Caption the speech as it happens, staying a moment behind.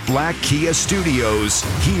Black Kia Studios,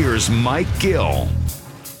 here's Mike Gill.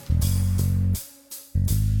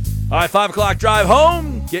 All right, 5 o'clock drive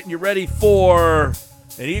home, getting you ready for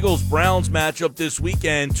an Eagles-Browns matchup this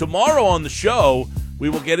weekend. Tomorrow on the show, we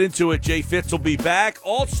will get into it. Jay Fitz will be back.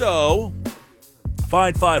 Also,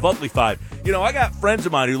 Fine 5, Ugly 5. You know, I got friends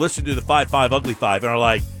of mine who listen to the 5-5, Ugly 5 and are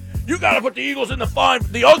like, you got to put the Eagles in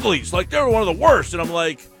the uglies. Like, they're one of the worst. And I'm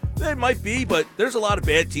like, they might be, but there's a lot of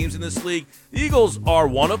bad teams in this league. The Eagles are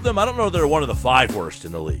one of them. I don't know if they're one of the 5 worst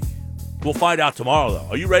in the league. We'll find out tomorrow, though.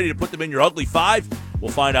 Are you ready to put them in your ugly 5?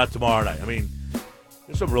 We'll find out tomorrow night. I mean,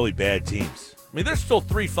 there's some really bad teams. I mean, they're still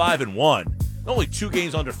 3-5-1. Only 2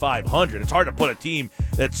 games under 500. It's hard to put a team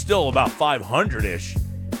that's still about 500-ish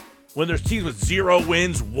when there's teams with 0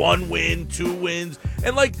 wins, 1 win, 2 wins.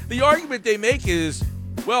 And, like, the argument they make is,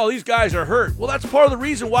 well, these guys are hurt. Well, that's part of the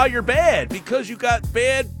reason why you're bad, because you got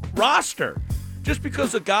bad roster. Just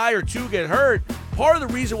because a guy or 2 get hurt, part of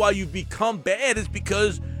the reason why you become bad is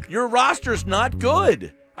because your roster's not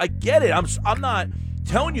good. I get it. I'm not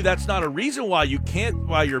telling you that's not a reason why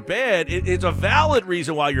you're bad. It's a valid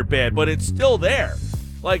reason why you're bad, but it's still there.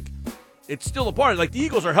 Like, it's still a part. Like, the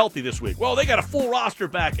Eagles are healthy this week. Well, they got a full roster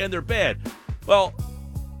back, and they're bad. Well,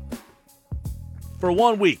 for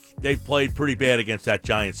 1 week, they've played pretty bad against that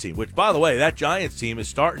Giants team, which, by the way, that Giants team is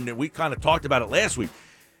starting, and we kind of talked about it last week.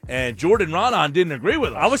 And Jordan Ronan didn't agree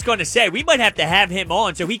with us. I was going to say, we might have to have him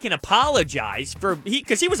on so he can apologize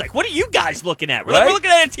because he was like, what are you guys looking at? We're looking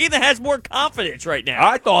at a team that has more confidence right now.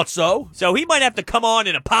 I thought so. So he might have to come on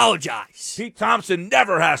and apologize. Pete Thompson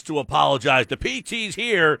never has to apologize. The PT's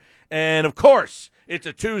here. And, of course, it's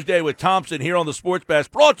a Tuesday with Thompson here on the Sports Bash,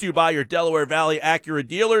 brought to you by your Delaware Valley Acura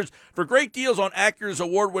dealers. For great deals on Acura's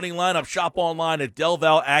award-winning lineup, shop online at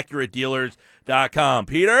DelValAcuraDealers.com.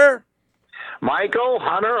 Peter? Michael,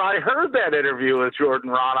 Hunter, I heard that interview with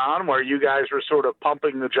Jordan Ronan where you guys were sort of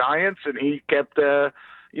pumping the Giants, and he kept,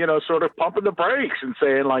 sort of pumping the brakes and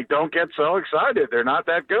saying, like, don't get so excited. They're not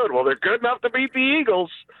that good. Well, they're good enough to beat the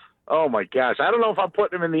Eagles. Oh, my gosh. I don't know if I'm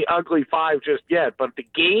putting them in the ugly 5 just yet, but the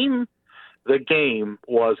game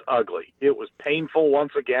was ugly. It was painful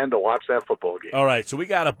once again to watch that football game. All right, so we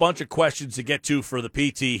got a bunch of questions to get to for the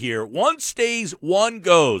PT here. One stays, one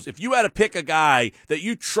goes. If you had to pick a guy that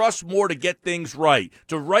you trust more to get things right,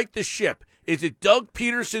 to right the ship, is it Doug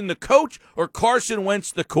Peterson, the coach, or Carson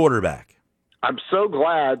Wentz, the quarterback? I'm so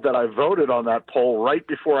glad that I voted on that poll right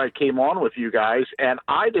before I came on with you guys, and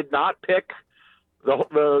I did not pick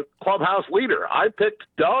the clubhouse leader. I picked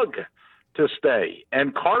Doug to stay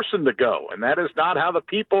and Carson to go, and that is not how the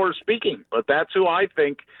people are speaking, but that's who I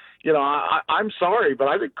think. I'm sorry, but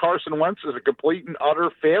I think Carson Wentz is a complete and utter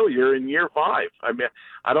failure in year 5. I mean,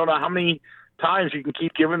 I don't know how many times you can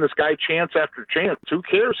keep giving this guy chance after chance. Who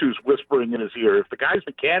cares who's whispering in his ear? If the guy's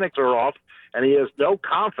mechanics are off and he has no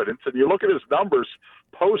confidence, and you look at his numbers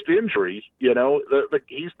post-injury,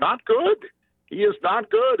 he's not good. He is not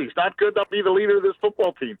good. He's not good enough to be the leader of this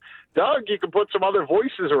football team. Doug, you can put some other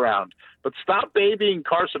voices around, but stop babying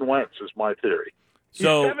Carson Wentz is my theory. He's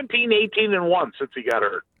 17, 18-1 since he got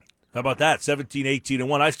hurt. How about that? 17,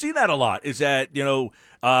 18-1. I've seen that a lot. Is that,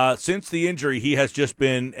 since the injury, he has just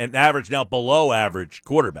been an average, now below average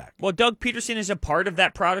quarterback. Well, Doug Peterson is a part of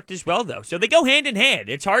that product as well, though. So they go hand in hand.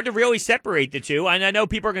 It's hard to really separate the two. And I know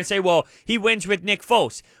people are going to say, well, he wins with Nick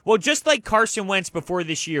Foles. Well, just like Carson Wentz before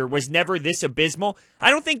this year was never this abysmal, I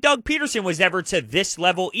don't think Doug Peterson was ever to this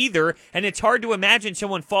level either. And it's hard to imagine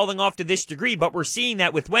someone falling off to this degree, but we're seeing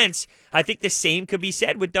that with Wentz. I think the same could be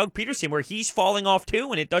said with Doug Peterson, where he's falling off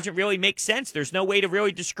too, and it doesn't really make sense. There's no way to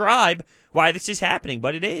really describe why this is happening,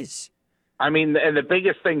 but it is. I mean, and the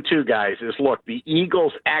biggest thing, too, guys, is, look, the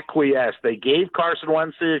Eagles acquiesced. They gave Carson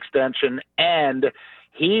Wentz the extension, and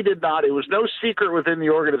he did not – it was no secret within the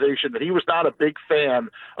organization that he was not a big fan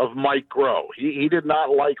of Mike Groh. He did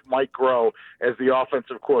not like Mike Groh as the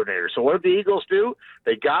offensive coordinator. So what did the Eagles do?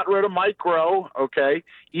 They got rid of Mike Groh, okay?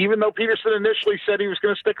 Even though Peterson initially said he was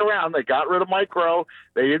going to stick around, they got rid of Mike Groh.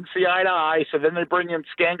 They didn't see eye to eye, so then they bring in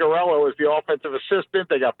Scangarello as the offensive assistant.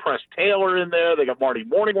 They got Press Taylor in there. They got Marty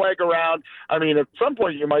Morningweg around. I mean, at some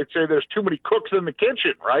point you might say there's too many cooks in the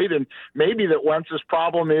kitchen, right? And maybe that Wentz's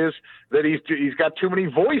problem is that he's got too many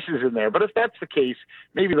voices in there. But if that's the case,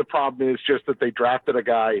 maybe the problem is just that they drafted a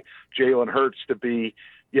guy, Jalen Hurts, to be –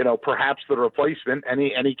 perhaps the replacement, and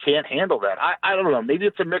he can't handle that. I don't know. Maybe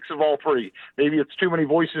it's a mix of all three. Maybe it's too many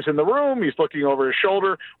voices in the room. He's looking over his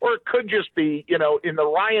shoulder. Or it could just be, in the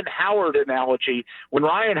Ryan Howard analogy, when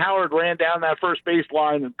Ryan Howard ran down that first base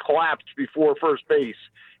line and collapsed before first base,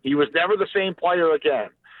 he was never the same player again.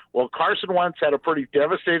 Well, Carson Wentz had a pretty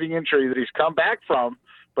devastating injury that he's come back from,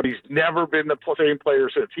 but he's never been the same player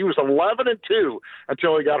since. He was 11-2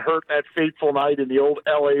 until he got hurt that fateful night in the old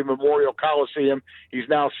L.A. Memorial Coliseum. He's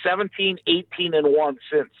now 17-18-1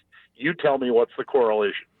 since. You tell me what's the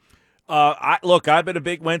correlation. Look, I've been a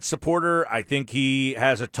big Wentz supporter. I think he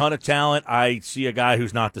has a ton of talent. I see a guy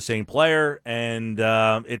who's not the same player, and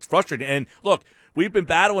it's frustrating. And look, we've been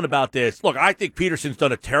battling about this. Look, I think Peterson's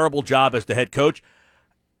done a terrible job as the head coach.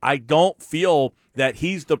 I don't feel that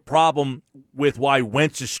he's the problem with why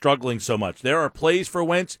Wentz is struggling so much. There are plays for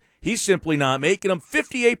Wentz. He's simply not making them.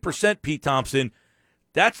 58%, Pete Thompson.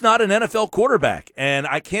 That's not an NFL quarterback. And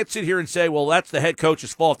I can't sit here and say, well, that's the head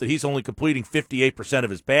coach's fault that he's only completing 58% of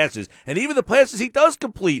his passes. And even the passes he does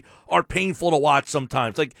complete are painful to watch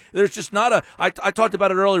sometimes. Like, there's just not a – I talked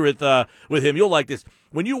about it earlier with him. You'll like this.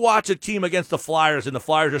 When you watch a team against the Flyers and the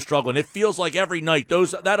Flyers are struggling, it feels like every night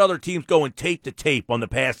that other team's going tape to tape on the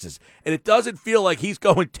passes. And it doesn't feel like he's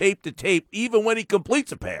going tape to tape even when he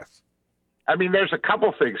completes a pass. I mean, there's a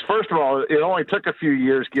couple things. First of all, it only took a few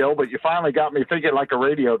years, Gil, but you finally got me thinking like a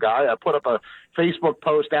radio guy. I put up a Facebook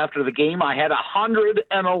post after the game. I had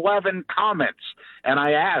 111 comments, and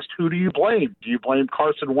I asked, who do you blame? Do you blame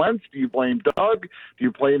Carson Wentz? Do you blame Doug? Do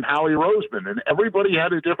you blame Howie Roseman? And everybody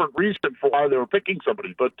had a different reason for why they were picking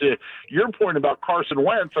somebody. But to your point about Carson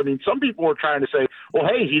Wentz, I mean, some people were trying to say, well,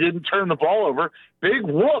 hey, he didn't turn the ball over. Big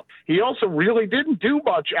whoop. He also really didn't do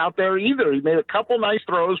much out there either. He made a couple nice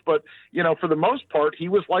throws, but, you know, for the most part, he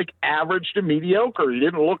was like average to mediocre. He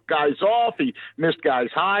didn't look guys off. He missed guys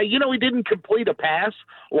high. You know, he didn't complete a pass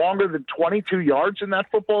longer than 22 yards in that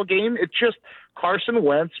football game. It's just Carson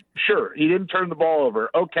Wentz, sure, he didn't turn the ball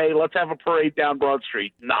over. Okay, let's have a parade down Broad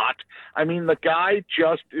Street. Not. I mean, the guy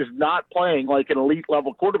just is not playing like an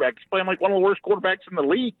elite-level quarterback. He's playing like one of the worst quarterbacks in the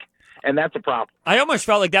league. And that's a problem. I almost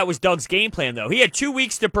felt like that was Doug's game plan, though. He had 2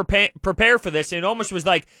 weeks to prepare for this, and it almost was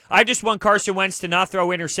like, I just want Carson Wentz to not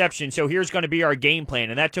throw interception, so here's going to be our game plan.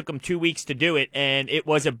 And that took him 2 weeks to do it, and it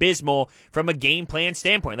was abysmal from a game plan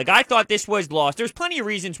standpoint. Like, I thought this was lost. There's plenty of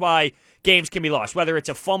reasons why games can be lost, whether it's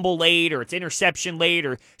a fumble late or it's interception late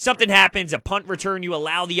or something happens, a punt return, you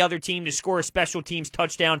allow the other team to score a special teams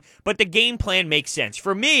touchdown, but the game plan makes sense.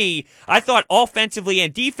 For me, I thought offensively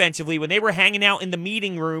and defensively, when they were hanging out in the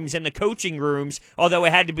meeting rooms and the coaching rooms, although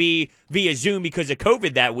it had to be via Zoom because of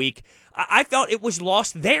COVID that week, I felt it was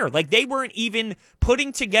lost there. Like, they weren't even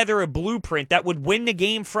putting together a blueprint that would win the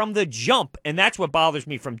game from the jump, and that's what bothers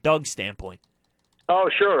me from Doug's standpoint. Oh,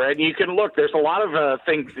 sure. And you can look, there's a lot of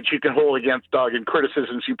things that you can hold against Doug and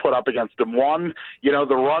criticisms you put up against him. One, you know,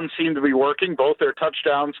 the run seemed to be working. Both their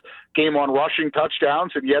touchdowns came on rushing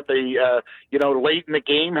touchdowns, and yet they, you know, late in the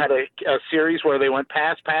game had a series where they went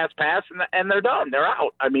pass, and they're done. They're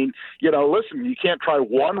out. I mean, you know, listen, you can't try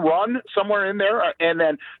one run somewhere in there, and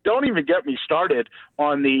then don't even get me started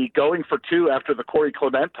on the going for two after the Corey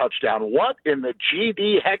Clement touchdown. What in the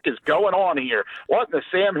GD heck is going on here? What in the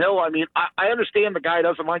Sam Hill? I mean, I understand the guy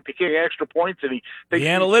doesn't like to kick extra points, and he thinks the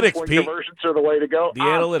analytics, Pete. Conversions are the way to go. The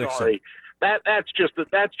analytics. Sorry. That's just a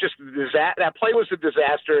disaster. That play was a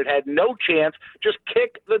disaster. It had no chance. Just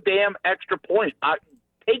kick the damn extra point.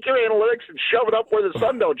 Take your analytics and shove it up where the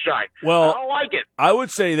sun don't shine. Well, I don't like it. I would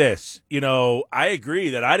say this. You know, I agree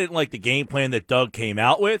that I didn't like the game plan that Doug came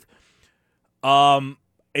out with.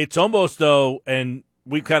 It's almost, though, and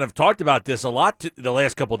we've kind of talked about this a lot the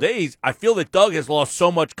last couple of days, I feel that Doug has lost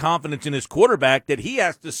so much confidence in his quarterback that he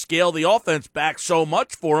has to scale the offense back so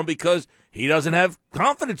much for him because he doesn't have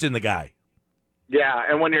confidence in the guy. Yeah,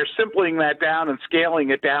 and when you're simpling that down and scaling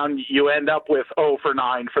it down, you end up with 0 for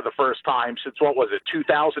 9 for the first time since, what was it,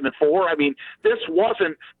 2004? I mean, this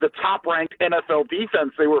wasn't the top-ranked NFL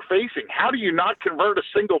defense they were facing. How do you not convert a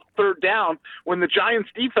single third down when the Giants'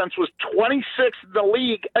 defense was 26th in the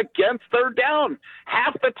league against third down?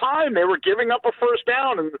 Half the time they were giving up a first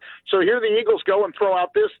down. And so here the Eagles go and throw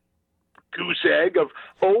out this goose egg of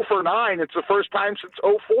 0 for 9. It's the first time since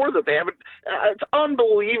 04 that they haven't. It's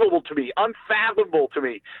unbelievable to me, unfathomable to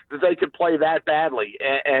me that they could play that badly,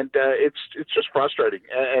 and it's just frustrating.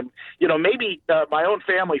 And you know, maybe my own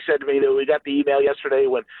family said to me that we got the email yesterday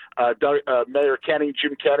when Mayor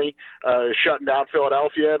Jim Kenney, shutting down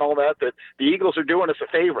Philadelphia and all that the Eagles are doing us a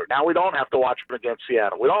favor. Now we don't have to watch them against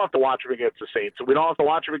Seattle. We don't have to watch them against the Saints. We don't have to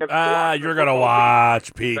watch them against. You're gonna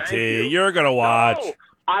watch, PT. You're gonna watch. No.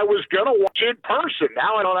 I was going to watch it in person.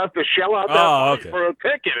 Now I don't have to shell out that money for a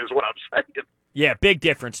ticket is what I'm saying. Yeah, big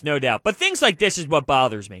difference, no doubt. But things like this is what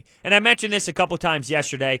bothers me. And I mentioned this a couple times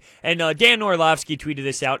yesterday, and Dan Orlovsky tweeted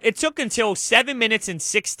this out. It took until 7 minutes and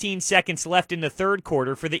 16 seconds left in the third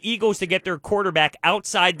quarter for the Eagles to get their quarterback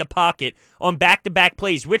outside the pocket on back-to-back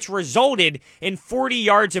plays, which resulted in 40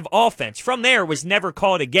 yards of offense. From there, was never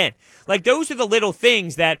called again. Like, those are the little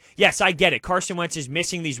things that, yes, I get it. Carson Wentz is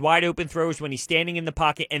missing these wide-open throws when he's standing in the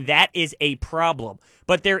pocket, and that is a problem.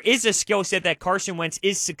 But there is a skill set that Carson Wentz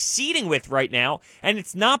is succeeding with right now, and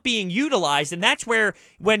it's not being utilized. And that's where,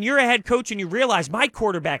 when you're a head coach and you realize my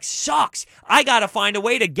quarterback sucks, I got to find a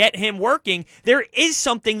way to get him working. There is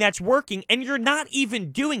something that's working, and you're not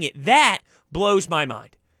even doing it. That blows my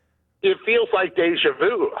mind. It feels like deja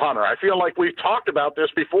vu, Hunter. I feel like we've talked about this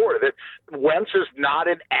before, that Wentz is not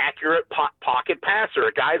an accurate pocket passer,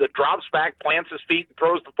 a guy that drops back, plants his feet, and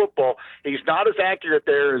throws the football. He's not as accurate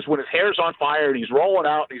there as when his hair's on fire and he's rolling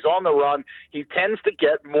out and he's on the run. He tends to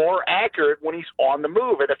get more accurate when he's on the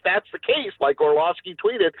move. And if that's the case, like Orlovsky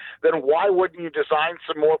tweeted, then why wouldn't you design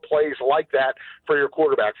some more plays like that for your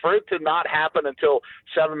quarterback? For it to not happen until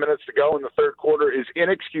 7 minutes to go in the third quarter is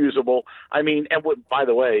inexcusable. I mean, and by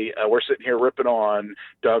the way, we're sitting here ripping on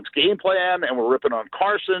Doug's game plan, and we're ripping on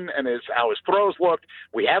Carson and how his throws looked.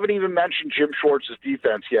 We haven't even mentioned Jim Schwartz's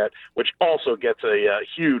defense yet, which also gets a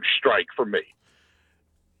huge strike from me.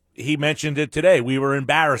 He mentioned it today. We were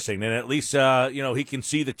embarrassing, and at least he can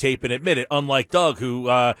see the tape and admit it. Unlike Doug, who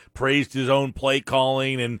praised his own play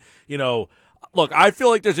calling, and look, I feel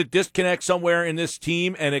like there's a disconnect somewhere in this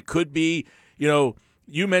team, and it could be,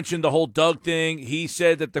 You mentioned the whole Doug thing. He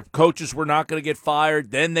said that the coaches were not going to get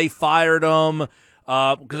fired. Then they fired him.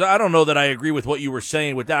 Because I don't know that I agree with what you were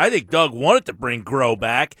saying with that. I think Doug wanted to bring Groh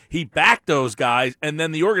back. He backed those guys, and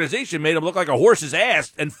then the organization made him look like a horse's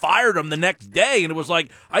ass and fired him the next day. And it was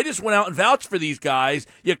like, I just went out and vouched for these guys.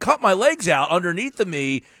 You cut my legs out underneath of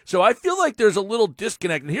me. So I feel like there's a little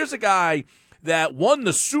disconnect. And here's a guy that won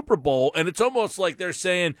the Super Bowl, and it's almost like they're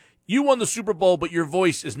saying, you won the Super Bowl, but your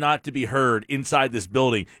voice is not to be heard inside this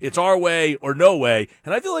building. It's our way or no way.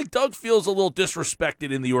 And I feel like Doug feels a little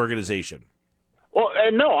disrespected in the organization. Well,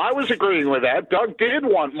 and no, I was agreeing with that. Doug did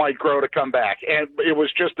want Mike Groh to come back, and it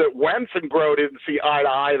was just that Wentz and Groh didn't see eye to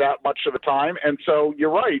eye that much of the time. And so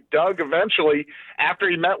you're right. Doug eventually, after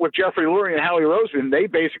he met with Jeffrey Lurie and Howie Roseman, they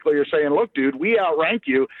basically are saying, look, dude, we outrank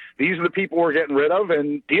you. These are the people we're getting rid of,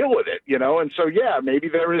 and deal with it, And so, yeah, maybe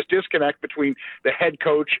there is disconnect between the head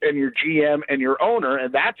coach and your GM and your owner,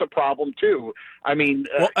 and that's a problem too. I mean,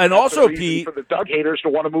 and also, Pete, for the Doug haters to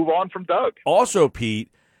want to move on from Doug. Also,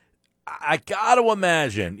 Pete, I got to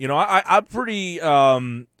imagine, I'm pretty,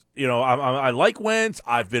 I like Wentz.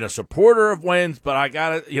 I've been a supporter of Wentz, but I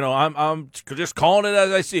got to, I'm just calling it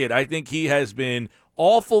as I see it. I think he has been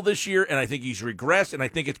awful this year, and I think he's regressed, and I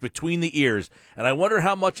think it's between the ears. And I wonder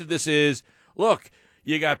how much of this is, look,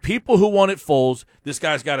 you got people who want it Foles. This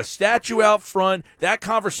guy's got a statue out front. That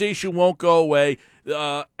conversation won't go away.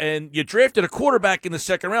 And you drafted a quarterback in the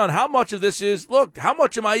second round. How much of this is, look, how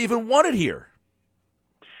much am I even wanted here?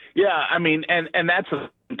 Yeah, I mean, and that's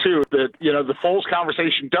too, that, the Foles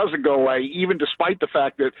conversation doesn't go away, even despite the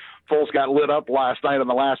fact that Foles got lit up last night on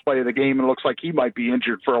the last play of the game and it looks like he might be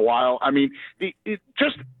injured for a while. I mean,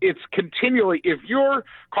 it's continually, if you're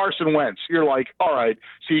Carson Wentz, you're like, all right,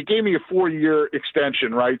 so you gave me a 4-year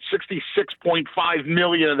extension, right? $66.5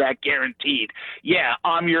 million of that guaranteed. Yeah,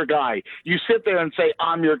 I'm your guy. You sit there and say,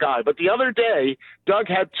 I'm your guy. But the other day, Doug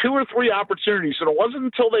had 2 or 3 opportunities, and it wasn't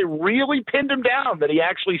until they really pinned him down that he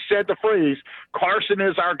actually said the phrase, Carson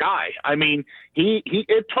is our guy. I mean,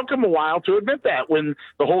 it took him a while to admit that when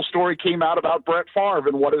the whole story came out about Brett Favre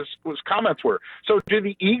and what his comments were. So do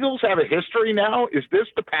the Eagles have a history now? Is this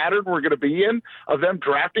the pattern we're going to be in of them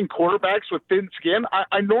drafting quarterbacks with thin skin?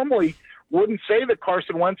 I normally wouldn't say that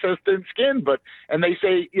Carson Wentz has thin skin, and they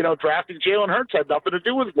say, drafting Jalen Hurts had nothing to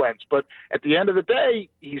do with Wentz. But at the end of the day,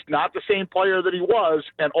 he's not the same player that he was,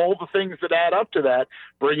 and all the things that add up to that,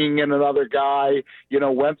 bringing in another guy,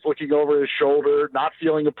 Wentz looking over his shoulder, not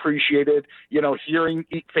feeling appreciated, hearing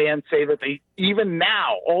fans say that they, even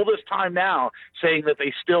now, all this time now, saying that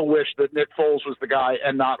they still wish that Nick Foles was the guy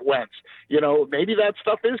and not Wentz. Maybe that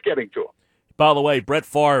stuff is getting to him. By the way, Brett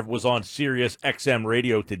Favre was on Sirius XM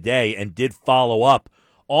radio today and did follow up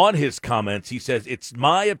on his comments. He says, it's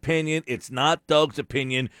my opinion. It's not Doug's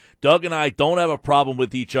opinion. Doug and I don't have a problem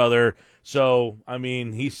with each other. So, I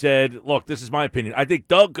mean, he said, look, this is my opinion. I think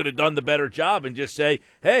Doug could have done the better job and just say,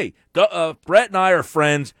 hey, Brett and I are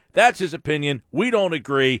friends. That's his opinion. We don't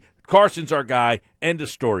agree. Carson's our guy. End of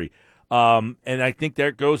story. And I think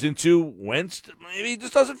that goes into Wentz. Maybe he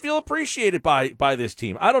just doesn't feel appreciated by this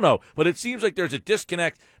team. I don't know, but it seems like there's a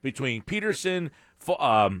disconnect between Peterson,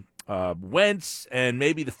 Wentz and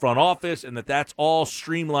maybe the front office, and that's all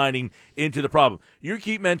streamlining into the problem. You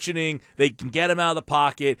keep mentioning they can get him out of the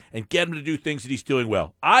pocket and get him to do things that he's doing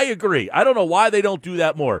well. I agree. I don't know why they don't do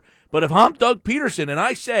that more. But if I'm Doug Peterson and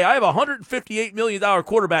I say I have a $158 million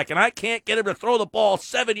quarterback and I can't get him to throw the ball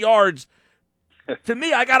 7 yards, to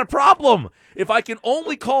me, I got a problem. If I can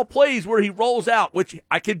only call plays where he rolls out, which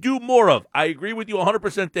I can do more of, I agree with you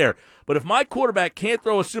 100% there. But if my quarterback can't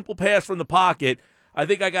throw a simple pass from the pocket, I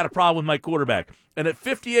think I got a problem with my quarterback. And at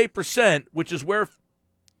 58%, which is where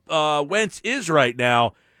Wentz is right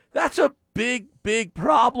now, that's a big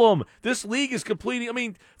problem. This league is completing. I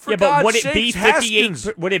mean, for God's sakes, Haskins.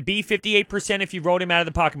 Would it be 58% if you rolled him out of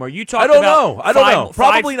the pocket more? You talked I don't know.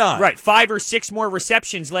 Probably not. Right, 5 or 6 more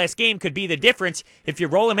receptions last game could be the difference if you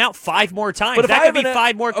roll him out 5 more times. But that could be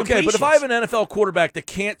 5 more completions. Okay, but if I have an NFL quarterback that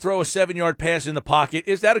can't throw a 7-yard pass in the pocket,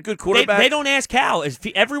 is that a good quarterback? They don't ask how.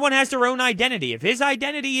 Everyone has their own identity. If his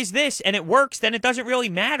identity is this and it works, then it doesn't really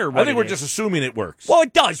matter what I think we're just assuming it works. Well,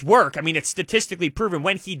 it does work. I mean, it's statistically proven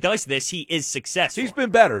when he does this, he is successful. He's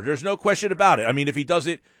been better. There's no question about it. I mean, if he does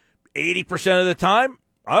it 80% of the time,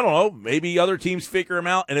 I don't know, maybe other teams figure him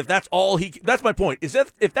out. And if that's all that's my point, is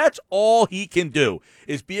that if that's all he can do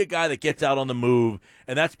is be a guy that gets out on the move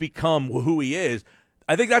and that's become who he is,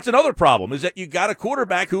 I think that's another problem, is that you got a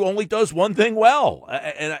quarterback who only does one thing well.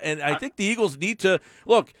 And I think the Eagles need to,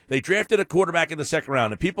 look, they drafted a quarterback in the second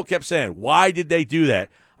round, and people kept saying, why did they do that?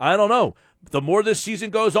 I don't know. The more this season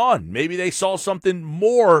goes on, maybe they saw something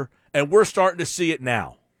more, and we're starting to see it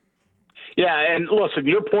now. Yeah, and listen,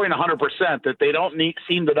 your point 100% that they don't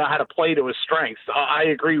seem to know how to play to his strengths. I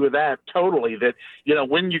agree with that totally, that,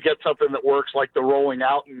 when you get something that works like the rolling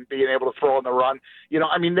out and being able to throw on the run,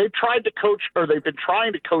 they've tried to coach, or they've been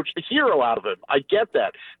trying to coach the hero out of him. I get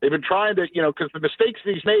that. They've been trying to, because the mistakes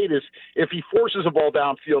that he's made is if he forces a ball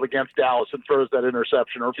downfield against Dallas and throws that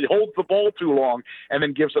interception, or if he holds the ball too long and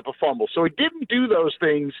then gives up a fumble. So he didn't do those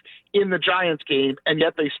things in the Giants game, and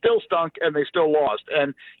yet they still stunk and they still lost.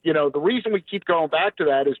 And, the reason we keep going back to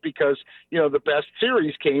that is because, the best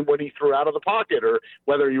series came when he threw out of the pocket, or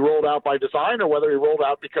whether he rolled out by design or whether he rolled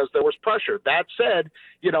out because there was pressure. That said,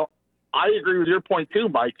 I agree with your point too,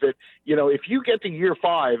 Mike, that, if you get to year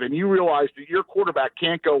 5 and you realize that your quarterback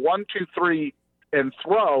can't go 1, 2, 3 and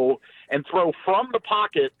throw from the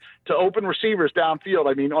pocket to open receivers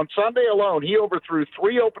downfield. I mean, on Sunday alone, he overthrew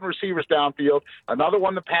 3 open receivers downfield. Another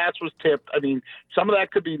one, the pass was tipped. I mean, some of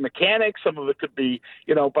that could be mechanics. Some of it could be,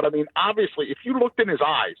 but I mean, obviously, if you looked in his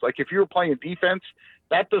eyes, like if you were playing defense,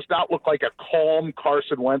 that does not look like a calm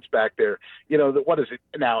Carson Wentz back there. What is it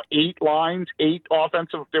now? 8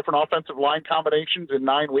 different offensive line combinations in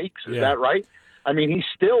 9 weeks. Is that right? I mean, he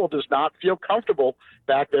still does not feel comfortable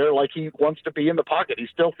back there like he wants to be in the pocket. He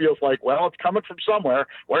still feels like, well, it's coming from somewhere.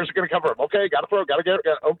 Where's it going to come from? Okay, got to throw, got to get it.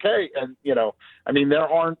 Okay. And, I mean, there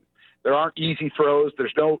aren't easy throws.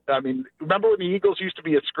 Remember when the Eagles used to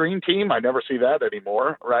be a screen team? I never see that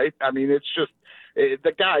anymore, right? I mean, it's just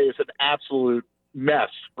the guy is an absolute mess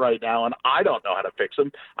right now, and I don't know how to fix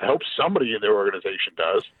him. I hope somebody in their organization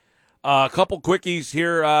does. A couple quickies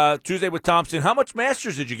here. Tuesday with Thompson. How much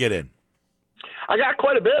Masters did you get in? I got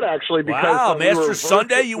quite a bit, actually. Because wow, Masters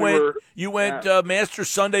Sunday? You went Masters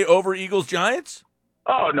Sunday over Eagles Giants?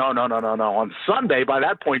 Oh, no. On Sunday, by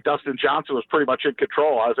that point, Dustin Johnson was pretty much in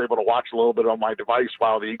control. I was able to watch a little bit on my device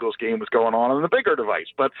while the Eagles game was going on the bigger device.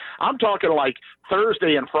 But I'm talking like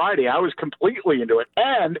Thursday and Friday. I was completely into it.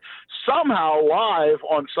 And somehow live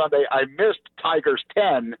on Sunday, I missed Tigers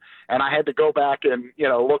 10, and I had to go back and,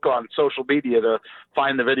 look on social media to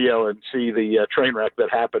find the video and see the train wreck that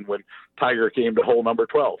happened when Tiger came to hole number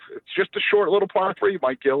 12. It's just a short little par 3,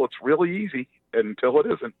 Mike Gill. It's really easy until it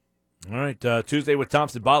isn't. All right, Tuesday with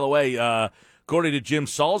Thompson. By the way, according to Jim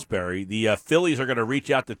Salisbury, the Phillies are going to reach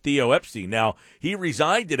out to Theo Epstein. Now, he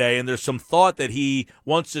resigned today, and there's some thought that he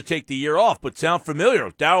wants to take the year off, but sound familiar?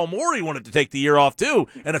 Daryl Morey wanted to take the year off, too,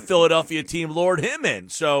 and a Philadelphia team lured him in.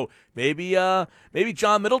 So maybe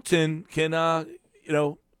John Middleton can,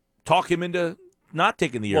 talk him into not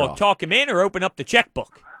taking the year off. Well, talk him in or open up the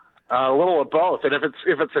checkbook. A little of both. And if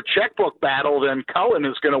it's a checkbook battle, then Cullen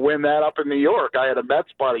is going to win that up in New York. I had a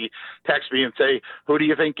Mets buddy text me and say, who do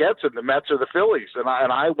you think gets it, the Mets or the Phillies? And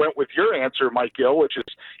I went with your answer, Mike Gill, which is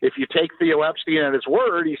if you take Theo Epstein at his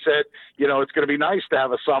word, he said, it's going to be nice to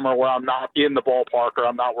have a summer where I'm not in the ballpark or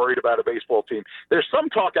I'm not worried about a baseball team. There's some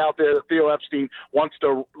talk out there that Theo Epstein wants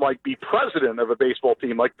to be president of a baseball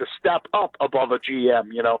team, like to step up above a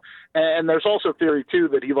GM, And there's also theory, too,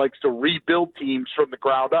 that he likes to rebuild teams from the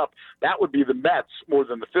ground up. That would be the Mets more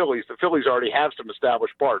than the Phillies. The Phillies already have some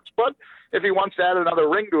established parts. But, if he wants to add another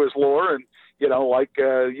ring to his lore, and like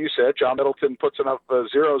you said, John Middleton puts enough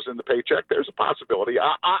zeros in the paycheck, there's a possibility.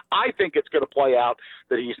 I think it's going to play out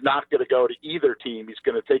that he's not going to go to either team. He's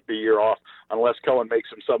going to take the year off unless Cohen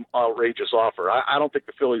makes him some outrageous offer. I don't think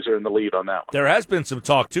the Phillies are in the lead on that one. There has been some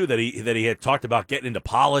talk too that he had talked about getting into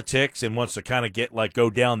politics and wants to kind of go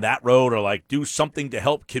down that road, or do something to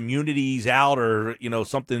help communities out, or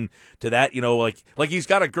something to that. Like he's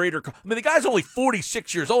got a greater. I mean, the guy's only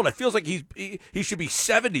 46 years old. It feels like he should be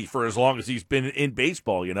 70 for as long as he's been in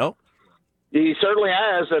baseball. He certainly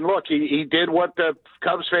has, and look, he did what the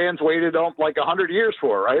Cubs fans waited on 100 years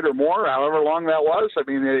for, right, or more, however long that was. I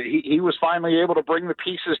mean, he was finally able to bring the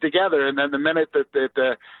pieces together, and then the minute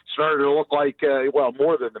that started to look like,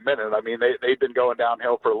 more than the minute. I mean, they'd been going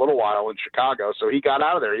downhill for a little while in Chicago, so he got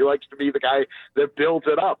out of there. He likes to be the guy that builds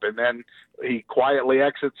it up, and then he quietly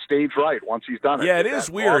exits stage right once he's done it. Yeah, it is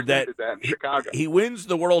weird that in Chicago. He wins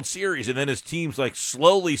the World Series, and then his teams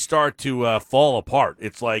slowly start to fall apart.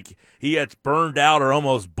 It's like he gets burned out or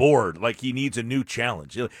almost bored, like he needs a new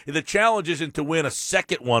challenge. The challenge isn't to win a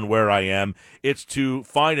second one where I am. It's to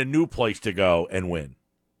find a new place to go and win.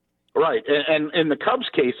 Right, and in the Cubs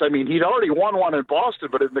case, I mean, he'd already won one in Boston,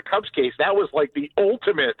 but in the Cubs case, that was like the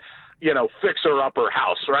ultimate, fixer-upper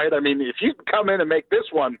house, right? I mean, if you can come in and make this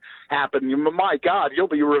one happen, my God, you'll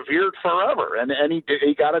be revered forever, and he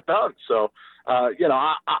got it done. So,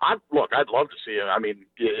 I'd love to see him. I mean,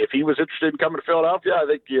 if he was interested in coming to Philadelphia, I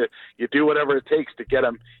think you do whatever it takes to get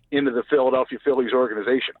him into the Philadelphia Phillies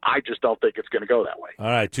organization. I just don't think it's going to go that way. All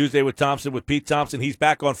right, Tuesday with Thompson, with Pete Thompson. He's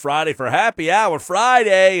back on Friday for Happy Hour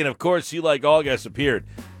Friday, and of course, he, like August, appeared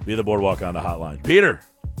via the Boardwalk on the hotline. Peter.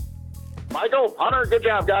 Michael, Hunter, good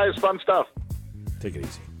job, guys. Fun stuff. Take it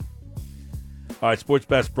easy. All right, Sports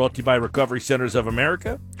Best brought to you by Recovery Centers of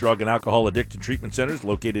America, drug and alcohol addiction treatment centers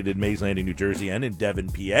located in Mays Landing, New Jersey, and in Devon,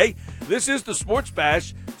 PA. This is the Sports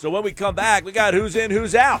Bash, so when we come back, we got who's in,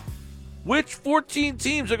 who's out. Which 14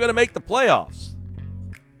 teams are going to make the playoffs?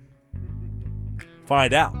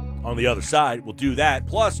 Find out on the other side. We'll do that.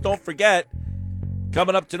 Plus, don't forget,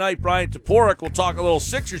 coming up tonight, Brian Toporek will talk a little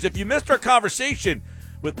Sixers. If you missed our conversation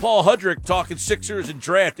with Paul Hudrick talking Sixers and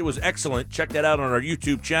draft, it was excellent. Check that out on our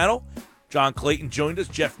YouTube channel. John Clayton joined us.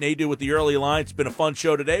 Jeff Nadeau with the early line. It's been a fun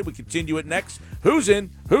show today. We continue it next. Who's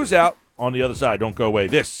in, who's out on the other side. Don't go away.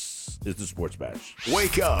 This is the Sports Bash.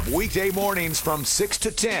 Wake up weekday mornings from 6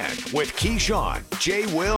 to 10 with Keyshawn, J.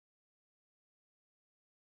 Will.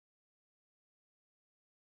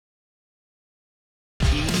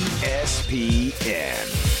 ESPN.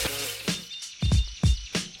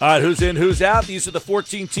 All right, who's in, who's out? These are the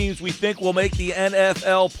 14 teams we think will make the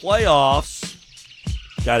NFL playoffs.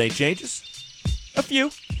 Got any changes? A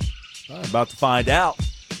few. All right, about to find out.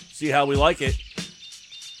 See how we like it.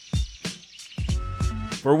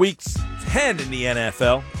 For weeks 10 in the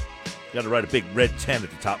NFL, got to write a big red 10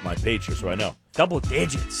 at the top of my page here so I know. Double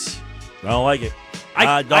digits. I don't like it.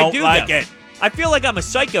 I don't do like though. it. I feel like I'm a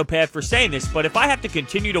psychopath for saying this, but if I have to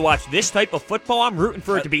continue to watch this type of football, I'm rooting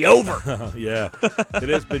for it to be over. Yeah, it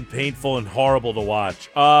has been painful and horrible to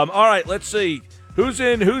watch. All right, let's see. Who's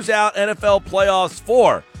in, who's out, NFL playoffs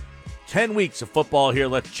for 10 weeks of football here.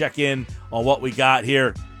 Let's check in on what we got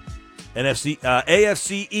here.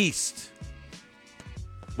 AFC East.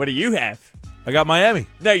 What do you have? I got Miami.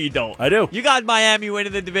 No, you don't. I do. You got Miami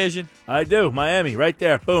winning the division. I do. Miami, right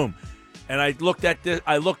there. Boom. And I looked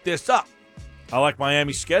this up. I like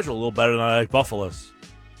Miami's schedule a little better than I like Buffalo's.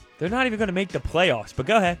 They're not even going to make the playoffs, but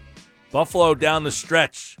go ahead. Buffalo down the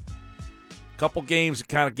stretch. Couple games that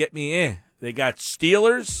kind of get me in. They got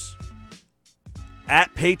Steelers,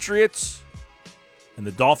 at Patriots, and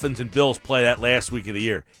the Dolphins and Bills play that last week of the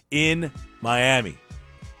year in Miami.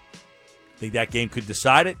 Think that game could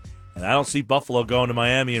decide it, and I don't see Buffalo going to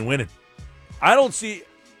Miami and winning. I don't see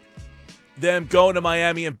them going to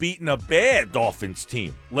Miami and beating a bad Dolphins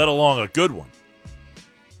team, let alone a good one.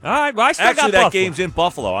 All right, well, I still Actually, got that Buffalo. game's in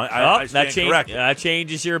Buffalo. I stand corrected. That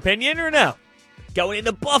changes your opinion or no? Going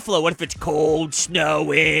into Buffalo, what if it's cold,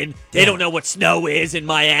 snowing? They don't know what snow is in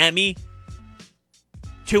Miami.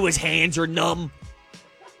 Tua's hands are numb.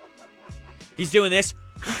 He's doing this,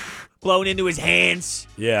 blowing into his hands.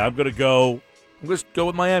 Yeah, I'm going to go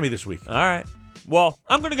with Miami this week. All right. Well,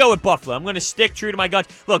 I'm going to go with Buffalo. I'm going to stick true to my guns.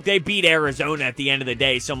 Look, they beat Arizona at the end of the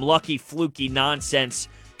day. Some lucky, fluky nonsense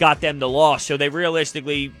got them the loss. So they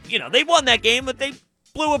realistically, they won that game, but they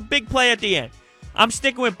blew a big play at the end. I'm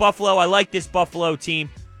sticking with Buffalo. I like this Buffalo team.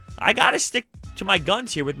 I got to stick to my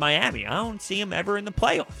guns here with Miami. I don't see them ever in the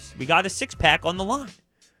playoffs. We got a six-pack on the line.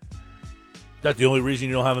 That's the only reason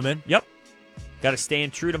you don't have them in? Yep. Got to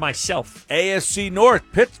stand true to myself. AFC North,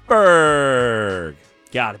 Pittsburgh.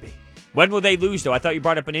 Got to be. When will they lose, though? I thought you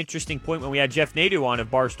brought up an interesting point when we had Jeff Nadeau on of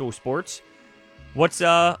Barstool Sports. What's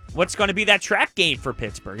going to be that trap game for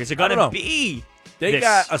Pittsburgh? Is it going to be? They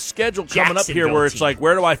got a schedule coming up here where it's team. like,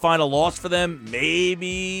 where do I find a loss for them?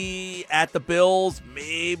 Maybe at the Bills,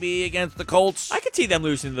 maybe against the Colts. I could see them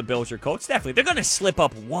losing to the Bills or Colts. Definitely. They're going to slip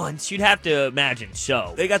up once. You'd have to imagine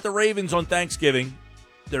so. They got the Ravens on Thanksgiving.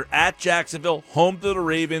 They're at Jacksonville, home to the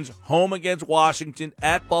Ravens, home against Washington,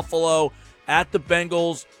 at Buffalo, at the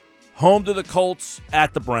Bengals, home to the Colts,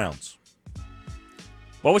 at the Browns.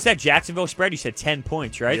 What was that Jacksonville spread? You said 10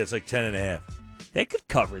 points, right? Yeah, it's like 10.5. They could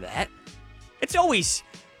cover that. It's always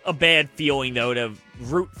a bad feeling, though, to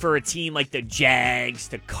root for a team like the Jags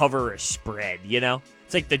to cover a spread, you know?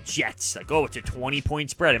 It's like the Jets. Like, oh, it's a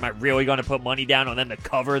 20-point spread. Am I really going to put money down on them to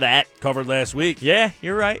cover that? Covered last week. Yeah,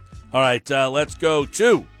 you're right. All right, let's go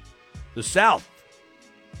to the South.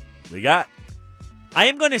 We got. I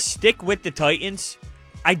am going to stick with the Titans.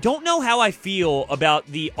 I don't know how I feel about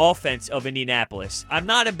the offense of Indianapolis. I'm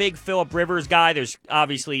not a big Phillip Rivers guy. There's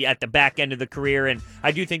obviously at the back end of the career, and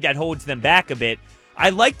I do think that holds them back a bit. I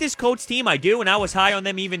like this Colts team, I do, and I was high on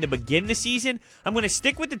them even to begin the season. I'm going to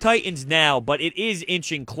stick with the Titans now, but it is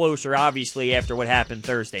inching closer, obviously, after what happened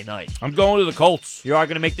Thursday night. I'm going to the Colts. You are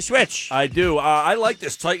going to make the switch. I do. I like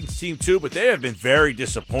this Titans team, too, but they have been very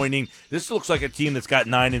disappointing. This looks like a team that's got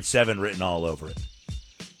 9-7 written all over it.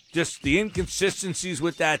 Just the inconsistencies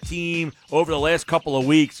with that team over the last couple of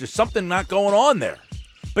weeks. There's something not going on there.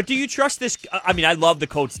 But do you trust this? I mean, I love the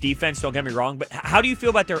Colts defense, don't get me wrong, but how do you feel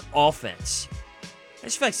about their offense? I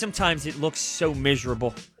just feel like sometimes it looks so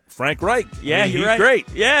miserable. Frank Reich. Yeah, he's right. Great.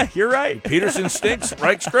 Yeah, you're right. Peterson stinks.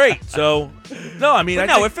 Reich's great. So, no, I mean,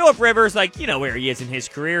 but with Phillip Rivers, like, you know where he is in his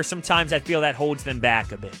career, sometimes I feel that holds them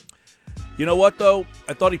back a bit. You know what, though?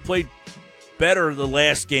 I thought he played better the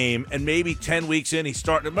last game, and maybe 10 weeks in, he's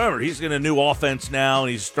starting to remember. He's in a new offense now,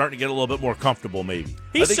 and he's starting to get a little bit more comfortable, maybe.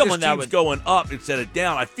 He's I think someone this team's going up instead of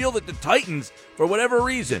down. I feel that the Titans, for whatever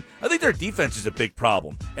reason, I think their defense is a big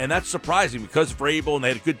problem, and that's surprising because of Vrabel, and they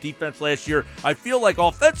had a good defense last year. I feel like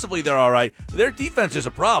offensively they're all right. Their defense is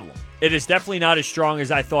a problem. It is definitely not as strong as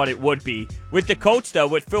I thought it would be. With the Colts, though,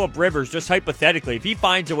 with Phillip Rivers, just hypothetically, if he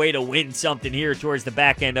finds a way to win something here towards the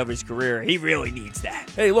back end of his career, he really needs that.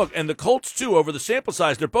 Hey, look, and the Colts, too, over the sample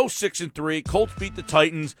size, they're both 6-3. Colts beat the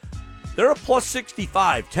Titans. They're a plus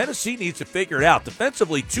 65. Tennessee needs to figure it out.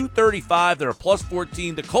 Defensively, 235. They're a plus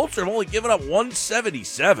 14. The Colts have only given up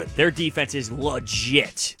 177. Their defense is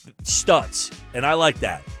legit. Studs. And I like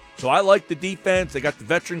that. So I like the defense. They got the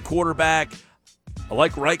veteran quarterback. I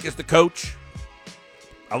like Reich as the coach.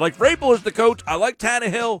 I like Vrabel as the coach. I like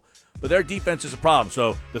Tannehill, but their defense is a problem.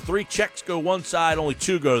 So the 3 checks go one side, only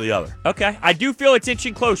 2 go to the other. Okay. I do feel it's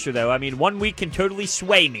inching closer, though. I mean, 1 week can totally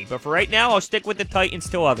sway me, but for right now, I'll stick with the Titans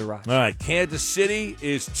till otherwise. All right, Kansas City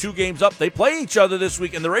is 2 games up. They play each other this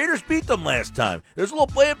week, and the Raiders beat them last time. There's a little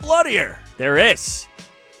play of blood here. There is.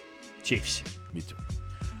 Chiefs. Me too.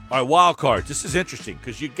 All right, wild cards. This is interesting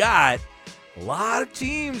because you got a lot of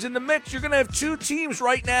teams in the mix. You're going to have 2 teams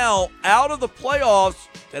right now out of the playoffs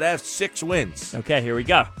that have 6 wins. Okay, here we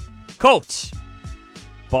go. Colts.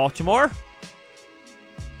 Baltimore.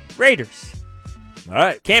 Raiders. All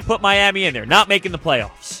right. Can't put Miami in there. Not making the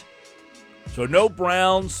playoffs. So no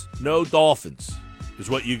Browns, no Dolphins is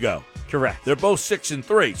what you go. Correct. They're both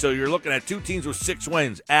 6-3. So you're looking at 2 teams with 6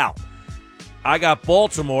 wins out. I got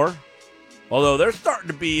Baltimore, although they're starting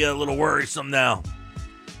to be a little worrisome now.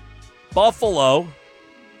 Buffalo,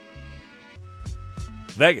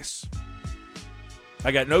 Vegas.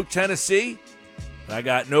 I got no Tennessee, and I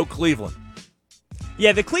got no Cleveland.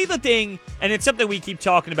 Yeah, the Cleveland thing, and it's something we keep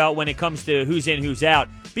talking about when it comes to who's in, who's out,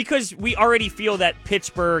 because we already feel that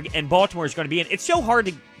Pittsburgh and Baltimore is going to be in. It's so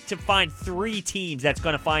hard to find 3 teams that's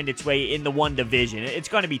going to find its way in the one division. It's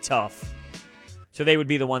going to be tough. So they would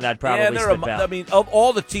be the one that probably slip out. I mean, of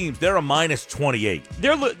all the teams, they're a minus 28.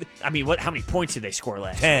 How many points did they score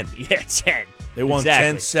last 10. year? Yeah, 10. They won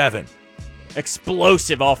exactly. 10-7.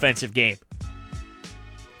 Explosive offensive game.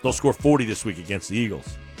 They'll score 40 this week against the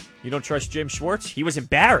Eagles. You don't trust Jim Schwartz? He was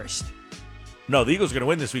embarrassed. No, the Eagles are going to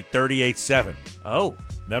win this week 38-7. Oh.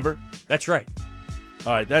 Remember? That's right.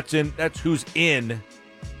 All right, that's who's in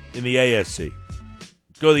the AFC.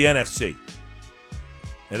 Let's go to the NFC.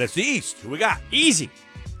 NFC East. Who we got? Easy.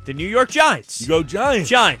 The New York Giants. You go Giants.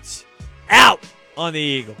 Giants. Out on the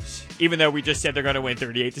Eagles. Even though we just said they're going to win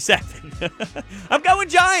 38-7. I'm going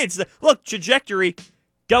Giants. Look, trajectory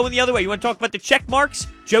going the other way. You want to talk about the check marks?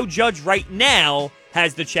 Joe Judge right now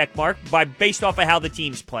has the check mark based off of how the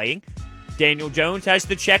team's playing. Daniel Jones has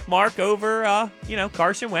the check mark over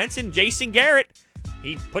Carson Wentz, and Jason Garrett.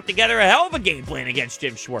 He put together a hell of a game plan against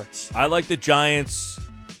Jim Schwartz. I like the Giants.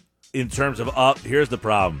 in terms of up, here's the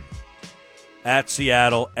problem. At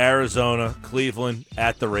Seattle, Arizona, Cleveland,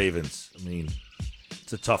 at the Ravens. I mean,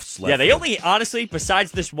 it's a tough sled. Yeah, they only, honestly,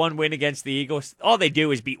 besides this one win against the Eagles, all they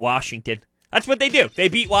do is beat Washington. That's what they do. They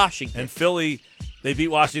beat Washington. And Philly, they beat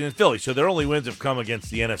Washington and Philly, so their only wins have come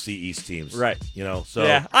against the NFC East teams. Right. So.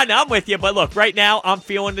 Yeah, I know, I'm with you, but look, right now, I'm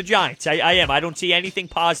feeling the Giants. I am. I don't see anything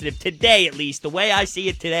positive today, at least. The way I see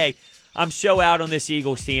it today, I'm so out on this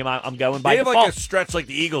Eagles team. I'm going by default. They have like a stretch like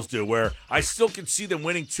the Eagles do, where I still can see them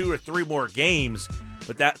winning 2 or 3 more games,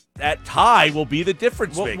 but that tie will be the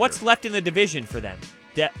difference maker. What's left in the division for them?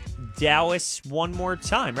 Dallas one more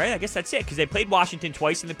time, right? I guess that's it, because they played Washington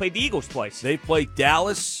twice and they played the Eagles twice. They played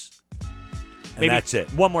Dallas, and maybe that's it.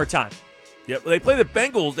 One more time. Yep, they play the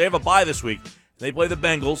Bengals. They have a bye this week. They play the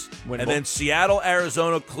Bengals, and then Seattle,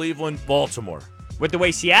 Arizona, Cleveland, Baltimore. With the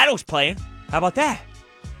way Seattle's playing, how about that?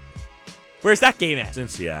 Where's that game at? It's in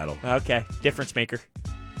Seattle. Okay, difference maker.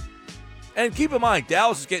 And keep in mind,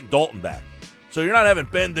 Dallas is getting Dalton back. So you're not having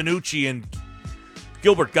Ben DiNucci and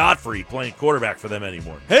Gilbert Godfrey playing quarterback for them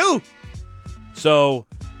anymore. Who? So,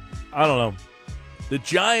 I don't know. The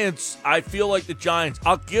Giants, I feel like the Giants,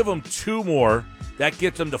 I'll give them 2 more. That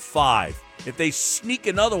gets them to 5. If they sneak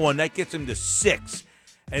another one, that gets them to 6.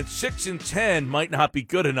 And 6 and 10 might not be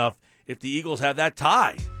good enough if the Eagles have that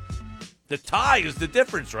tie. The tie is the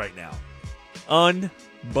difference right now.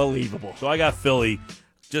 Unbelievable. So I got Philly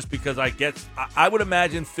just because I would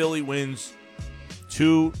imagine Philly wins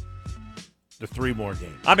 2 to 3 more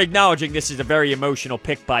games. I'm acknowledging this is a very emotional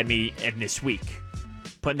pick by me in this week.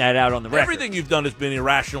 Putting that out on the record. Everything you've done has been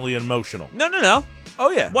irrationally emotional. No.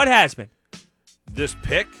 Oh, yeah. What has been? This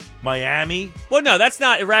pick, Miami. Well, no, that's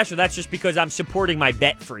not irrational. That's just because I'm supporting my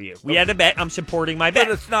bet for you. We had a bet. I'm supporting my bet.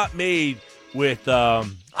 But it's not made with...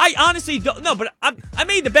 I honestly don't know, but I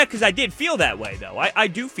made the bet because I did feel that way, though. I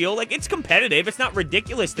do feel like it's competitive. It's not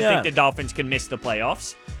ridiculous to think the Dolphins can miss the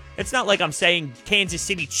playoffs. It's not like I'm saying Kansas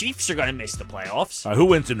City Chiefs are going to miss the playoffs. Who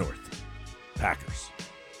wins the North? Packers.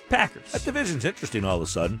 Packers. That division's interesting all of a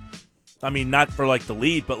sudden. I mean, not for like the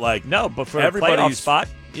lead, but like no, but for a playoff spot,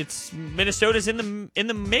 it's Minnesota's in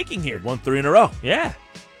the making here. Won 3 in a row. Yeah.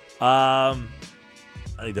 I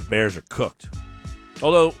think the Bears are cooked.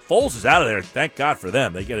 Although Foles is out of there, thank God for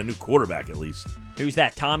them. They get a new quarterback at least. Who's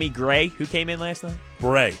that? Tommy Gray, who came in last night?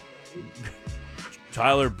 Bray.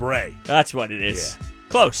 Tyler Bray. That's what it is. Yeah.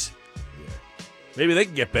 Close. Yeah. Maybe they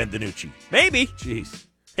can get Ben DiNucci. Maybe. Jeez.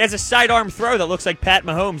 He has a sidearm throw that looks like Pat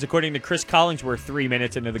Mahomes, according to Chris Collingsworth 3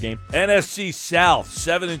 minutes into the game. NFC South,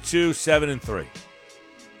 7-2, 7-3.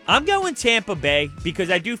 I'm going Tampa Bay because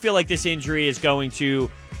I do feel like this injury is going to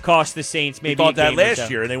cost the Saints maybe we thought a game that last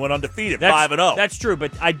year, and they went undefeated, 5-0. That's true,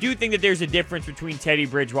 but I do think that there's a difference between Teddy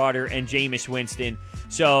Bridgewater and Jameis Winston.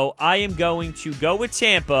 So I am going to go with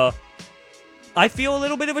Tampa. I feel a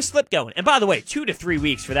little bit of a slip going. And by the way, 2 to 3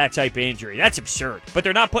 weeks for that type of injury. That's absurd. But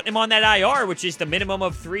they're not putting him on that IR, which is the minimum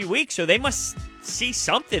of 3 weeks, so they must see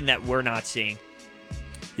something that we're not seeing.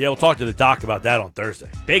 Yeah, we'll talk to the doc about that on Thursday.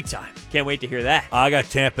 Big time. Can't wait to hear that. I got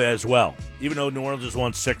Tampa as well. Even though New Orleans has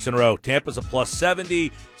won 6 in a row. Tampa's a plus 70.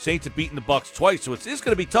 Saints have beaten the Bucs twice, so it's going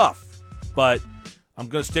to be tough. But I'm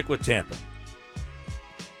going to stick with Tampa.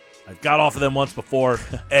 I've got off of them once before.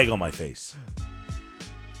 Egg on my face.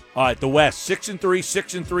 All right, the West, 6-3,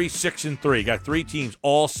 6-3, 6-3. Got 3 teams,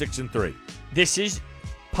 all 6-3. This is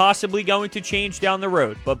possibly going to change down the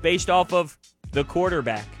road, but based off of the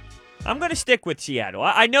quarterback, I'm going to stick with Seattle.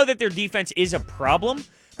 I know that their defense is a problem,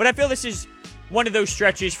 but I feel this is one of those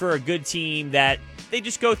stretches for a good team that they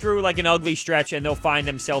just go through like an ugly stretch and they'll find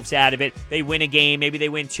themselves out of it. They win a game, maybe they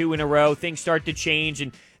win 2 in a row, things start to change,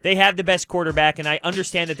 and they have the best quarterback, and I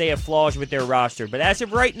understand that they have flaws with their roster. But as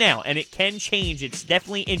of right now, and it can change, it's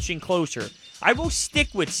definitely inching closer, I will stick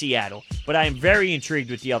with Seattle, but I am very intrigued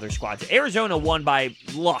with the other squads. Arizona won by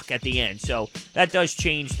luck at the end, so that does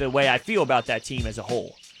change the way I feel about that team as a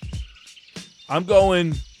whole. I'm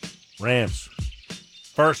going Rams.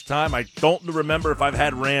 First time. I don't remember if I've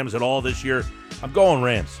had Rams at all this year. I'm going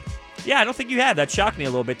Rams. Yeah, I don't think you have. That shocked me a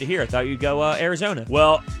little bit to hear. I thought you'd go Arizona.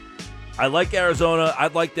 Well, I like Arizona.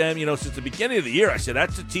 I'd like them, since the beginning of the year. I said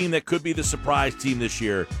that's a team that could be the surprise team this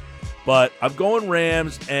year. But I'm going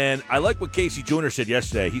Rams, and I like what Casey Jr. said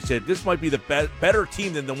yesterday. He said this might be the better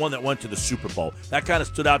team than the one that went to the Super Bowl. That kind of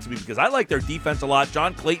stood out to me because I like their defense a lot.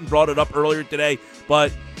 John Clayton brought it up earlier today.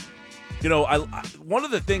 But, one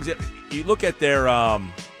of the things that you look at their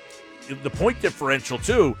the point differential,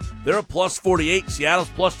 too, they're a plus 48. Seattle's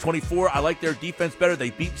plus 24. I like their defense better. They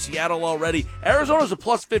beat Seattle already. Arizona's a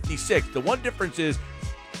plus 56. The one difference is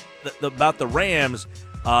about the Rams.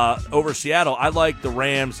 over Seattle, I like the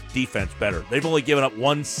Rams' defense better. They've only given up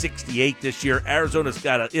 168 this year. Arizona's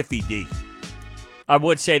got an iffy D. I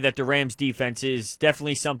would say that the Rams' defense is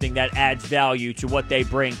definitely something that adds value to what they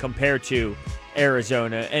bring compared to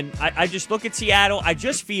Arizona. And I just look at Seattle. I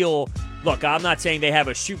just feel, look, I'm not saying they have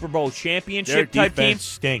a Super Bowl championship type team.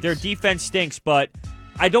 Their defense stinks, but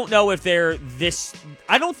I don't know if they're this.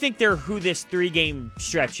 I don't think they're who this 3-game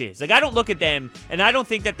stretch is. Like, I don't look at them, and I don't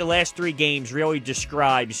think that the last 3 games really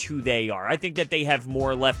describes who they are. I think that they have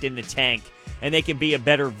more left in the tank, and they can be a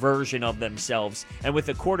better version of themselves. And with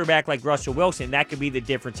a quarterback like Russell Wilson, that could be the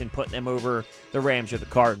difference in putting them over the Rams or the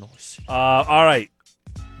Cardinals. All right.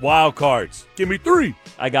 Wild cards. Give me 3.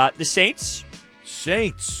 I got the Saints.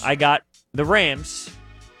 I got the Rams.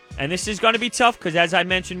 And this is going to be tough because, as I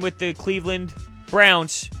mentioned with the Cleveland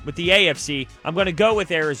Browns, with the AFC, I'm going to go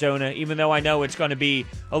with Arizona, even though I know it's going to be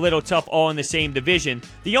a little tough all in the same division.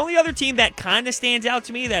 The only other team that kind of stands out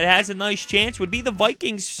to me that has a nice chance would be the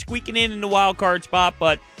Vikings squeaking in the wild card spot,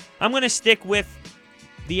 but I'm going to stick with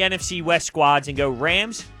the NFC West squads and go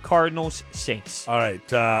Rams, Cardinals, Saints. All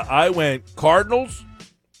right. I went Cardinals,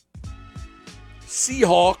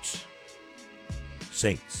 Seahawks,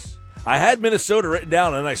 Saints. I had Minnesota written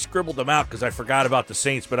down, and I scribbled them out because I forgot about the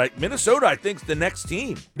Saints. But Minnesota, I think, is the next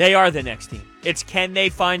team. They are the next team. It's can they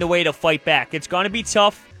find a way to fight back? It's going to be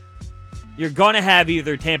tough. You're going to have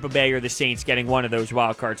either Tampa Bay or the Saints getting one of those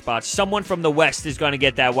wild card spots. Someone from the West is going to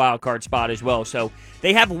get that wild card spot as well. So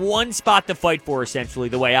they have one spot to fight for, essentially,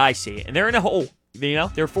 the way I see it. And they're in a hole. You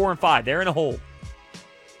know, they're 4-5. They're in a hole.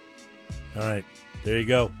 All right. There you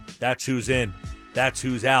go. That's who's in. That's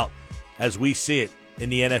who's out as we see it in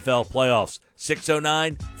the NFL playoffs.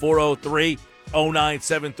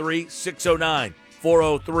 609-403-0973.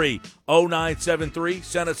 609-403-0973.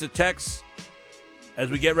 Send us a text as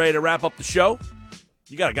we get ready to wrap up the show.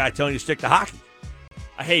 You got a guy telling you to stick to hockey.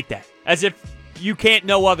 I hate that. As if you can't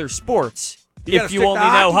know other sports if you only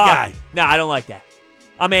know hockey. hockey. No, I don't like that.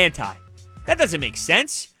 I'm anti. That doesn't make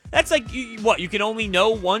sense. That's like, what, you can only know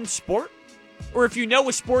one sport? Or if you know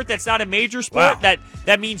a sport that's not a major sport,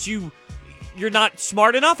 that means you're not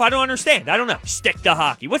smart enough? I don't understand. I don't know. Stick to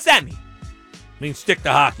hockey. What's that mean? I mean, stick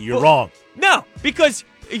to hockey. You're wrong. No, because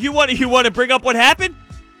you want to bring up what happened?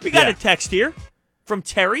 We got a text here from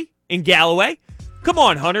Terry in Galloway. Come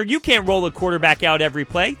on, Hunter. You can't roll a quarterback out every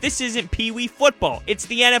play. This isn't Pee-wee football. It's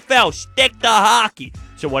the NFL. Stick to hockey.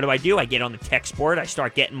 So what do? I get on the text board. I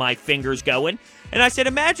start getting my fingers going. And I said,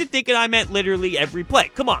 imagine thinking I meant literally every play.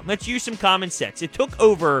 Come on, let's use some common sense. It took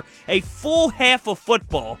over a full half of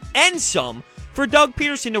football and some for Doug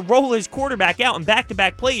Peterson to roll his quarterback out in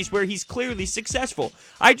back-to-back plays where he's clearly successful.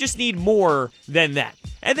 I just need more than that.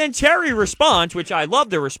 And then Terry responds, which I love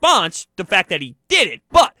the response, the fact that he did it.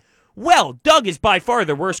 But, well, Doug is by far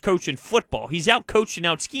the worst coach in football. He's out-coached and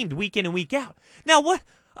out-schemed week in and week out. Now, what?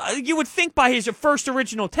 You would think by his first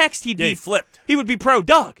original text he'd be flipped. He would be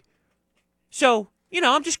pro-Doug. So,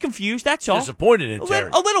 I'm just confused, that's all. Disappointed in Terry.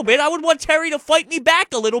 A little bit. I would want Terry to fight me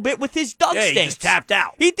back a little bit with his Doug stance. He just tapped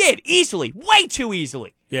out. He did, easily. Way too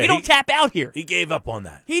easily. Yeah, you don't tap out here. He gave up on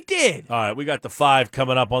that. He did. All right, we got the 5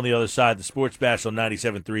 coming up on the other side. The Sports Bash on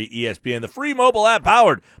 97.3 ESPN. The free mobile app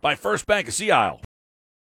powered by First Bank of Sea Isle.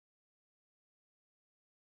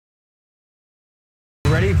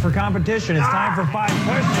 Ready for competition. It's time for 5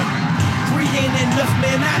 questions. 3 ain't enough,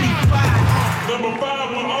 man. I need 5. Number 5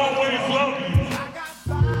 will always love you.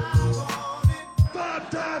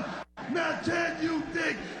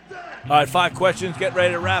 All right, 5 questions. Get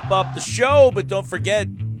ready to wrap up the show, but don't forget,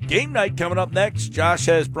 game night coming up next. Josh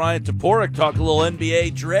has Brian Toporek talk a little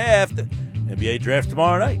NBA draft. NBA draft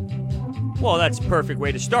tomorrow night. Well, that's a perfect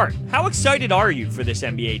way to start. How excited are you for this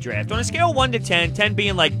NBA draft? On a scale of 1 to 10, 10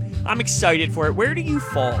 being like, I'm excited for it, where do you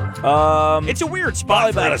fall? It's a weird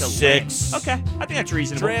spot. Probably about a 6. Okay, I think that's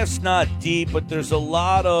reasonable. Draft's not deep, but there's a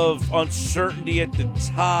lot of uncertainty at the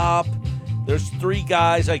top. There's 3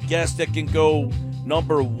 guys, I guess, that can go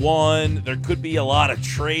number 1. There could be a lot of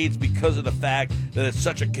trades because of the fact that it's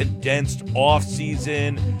such a condensed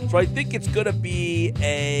offseason. So I think it's going to be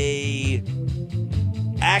a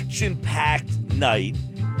action-packed night.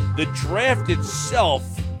 The draft itself,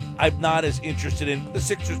 I'm not as interested in. The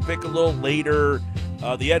Sixers pick a little later.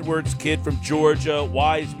 The Edwards kid from Georgia,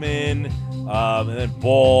 Wiseman, and then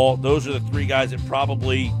Ball. Those are the 3 guys that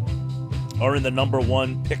probably are in the number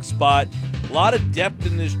 1 pick spot. A lot of depth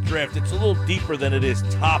in this draft. It's a little deeper than it is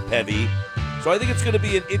top-heavy. So I think it's going to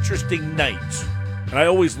be an interesting night. And I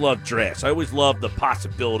always love drafts. I always love the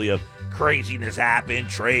possibility of craziness happen,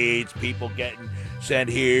 trades, people getting sent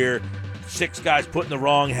here, 6 guys putting the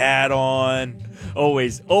wrong hat on.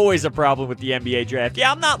 Always a problem with the NBA draft.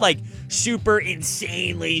 Yeah, I'm not like super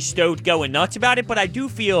insanely stoked, going nuts about it, but I do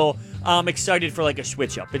feel excited for like a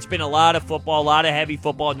switch up. It's been a lot of football, a lot of heavy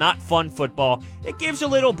football, not fun football. It gives a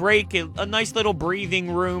little break, a nice little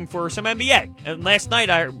breathing room for some NBA. And last night,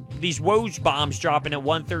 these Woj bombs dropping at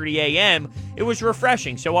 1:30 a.m., it was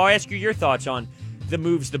refreshing. So I'll ask you your thoughts on the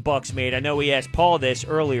moves the Bucks made. I know we asked Paul this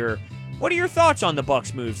earlier. What are your thoughts on the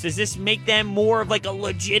Bucks moves? Does this make them more of like a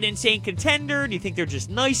legit insane contender? Do you think they're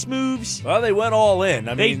just nice moves? Well, they went all in.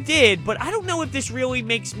 They did, but I don't know if this really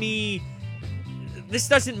makes me... This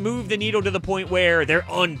doesn't move the needle to the point where they're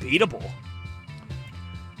unbeatable.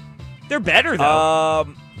 They're better,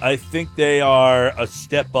 though. I think they are a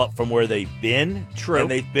step up from where they've been. True.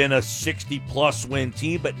 And they've been a 60-plus win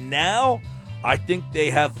team. But now, I think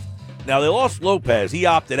they have... Now, they lost Lopez. He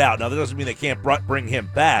opted out. Now, that doesn't mean they can't bring him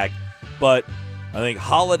back. But I think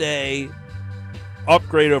Holiday,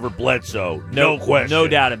 upgrade over Bledsoe. No question. No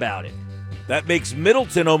doubt about it. That makes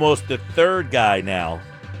Middleton almost the third guy now,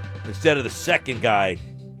 instead of the second guy.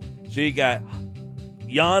 So you got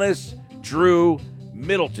Giannis, Drew,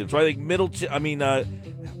 Middleton. So I think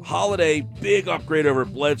Holiday, big upgrade over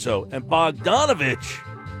Bledsoe. And Bogdanovich,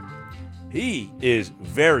 he is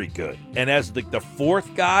very good. And as the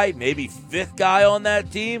fourth guy, maybe fifth guy on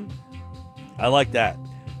that team, I like that.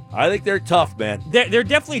 I think they're tough, man. They're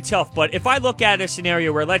definitely tough, but if I look at a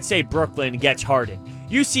scenario where, let's say, Brooklyn gets Harden,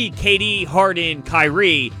 you see KD, Harden,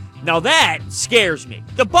 Kyrie, now that scares me.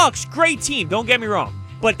 The Bucks, great team, don't get me wrong,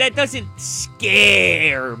 but that doesn't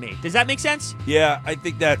scare me. Does that make sense? Yeah, I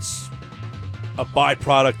think that's a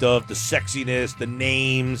byproduct of the sexiness, the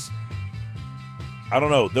names. I don't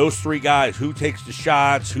know. Those three guys, who takes the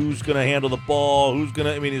shots, who's going to handle the ball,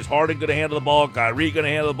 is Harden going to handle the ball, Kyrie going to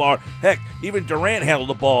handle the ball? Heck, even Durant handled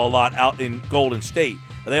the ball a lot out in Golden State.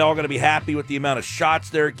 Are they all going to be happy with the amount of shots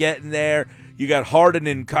they're getting there? You got Harden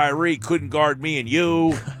and Kyrie couldn't guard me and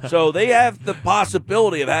you. So they have the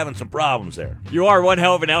possibility of having some problems there. You are one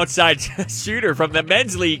hell of an outside shooter from the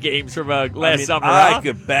men's league games from last summer. I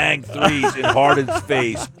could bang threes in Harden's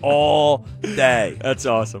face all day. That's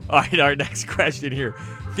awesome. All right, our next question here.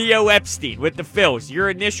 Theo Epstein with the Phils.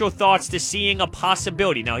 Your initial thoughts to seeing a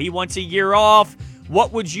possibility. Now, he wants a year off.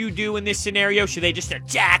 What would you do in this scenario? Should they just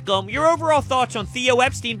attack him? Your overall thoughts on Theo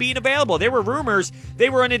Epstein being available? There were rumors they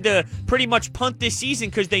were going to pretty much punt this season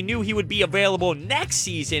because they knew he would be available next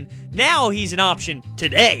season. Now he's an option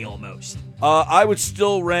today almost. I would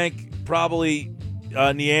still rank probably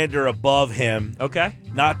Neander above him. Okay.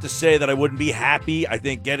 Not to say that I wouldn't be happy. I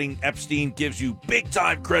think getting Epstein gives you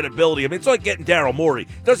big-time credibility. I mean, it's like getting Daryl Morey.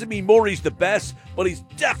 Doesn't mean Morey's the best, but he's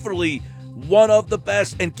definitely one of the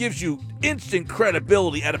best and gives you instant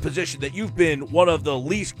credibility at a position that you've been one of the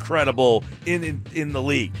least credible in the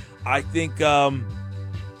league. I think I'll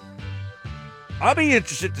be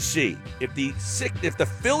interested to see if the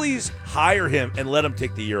Phillies hire him and let him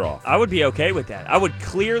take the year off. I would be okay with that. I would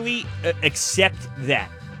clearly accept that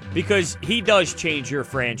because he does change your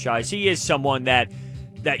franchise. He is someone that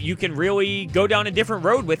you can really go down a different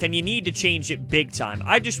road with, and you need to change it big time.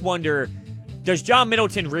 I just wonder, does John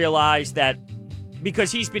Middleton realize that,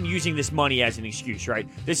 because he's been using this money as an excuse, right?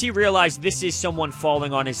 Does he realize this is someone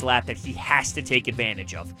falling on his lap that he has to take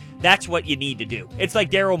advantage of? That's what you need to do. It's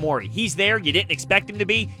like Daryl Morey. He's there. You didn't expect him to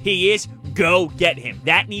be. He is. Go get him.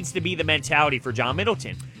 That needs to be the mentality for John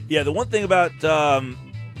Middleton. Yeah, the one thing about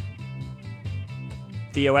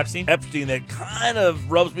Theo Epstein that kind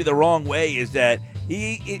of rubs me the wrong way is that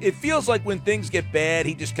it feels like when things get bad,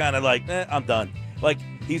 he just kind of like, I'm done. Like,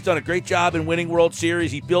 he's done a great job in winning World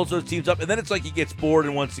Series. He builds those teams up, and then it's like he gets bored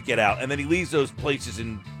and wants to get out, and then he leaves those places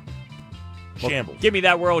in shambles. Give me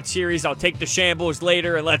that World Series. I'll take the shambles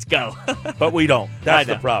later, and let's go. But we don't. That's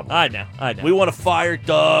the problem. I know. We want to fire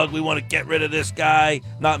Doug. We want to get rid of this guy.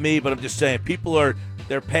 Not me, but I'm just saying,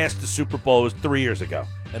 they're past the Super Bowl. It was 3 years ago,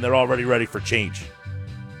 and they're already ready for change.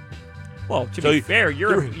 Well, to be fair,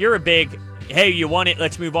 you're a big, hey, you won it,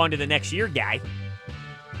 let's move on to the next year guy.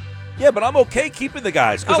 Yeah, but I'm okay keeping the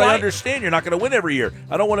guys because I understand you're not going to win every year.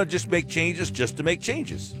 I don't want to just make changes just to make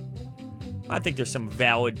changes. I think there's some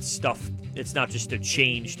valid stuff. It's not just a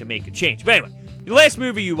change to make a change. But anyway, the last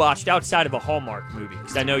movie you watched outside of a Hallmark movie,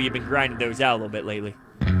 because I know you've been grinding those out a little bit lately.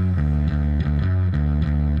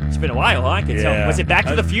 It's been a while, huh? I can tell. Was it Back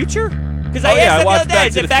to the Future? Because I asked the other day,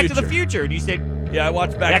 is it Back to the Future? And you said, yeah, I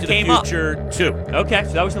watched Back to the Future 2. Okay,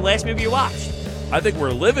 so that was the last movie you watched. I think we're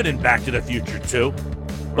living in Back to the Future 2.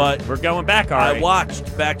 But we're going back, all right. I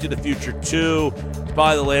watched Back to the Future 2. It's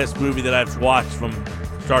probably the last movie that I've watched from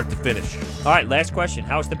start to finish. All right, last question.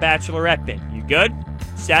 How's The Bachelorette been? You good?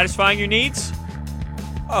 Satisfying your needs?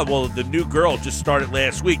 Oh, well, the new girl just started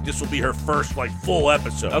last week. This will be her first, full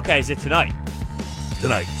episode. Okay, is it tonight?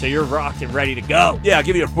 tonight. So you're rocked and ready to go. Yeah, I'll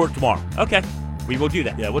give you a report tomorrow. Okay. We will do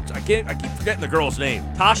that. Yeah, I keep forgetting the girl's name.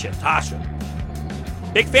 Tasha.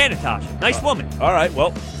 Big fan of Tasha. Nice woman. All right,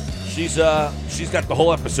 well, she's got the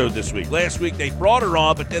whole episode this week. Last week they brought her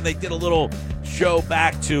on, but then they did a little show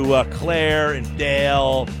back to Claire and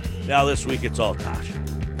Dale. Now this week it's all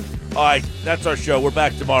Tasha. All right, that's our show. We're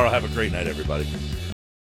back tomorrow. Have a great night, everybody.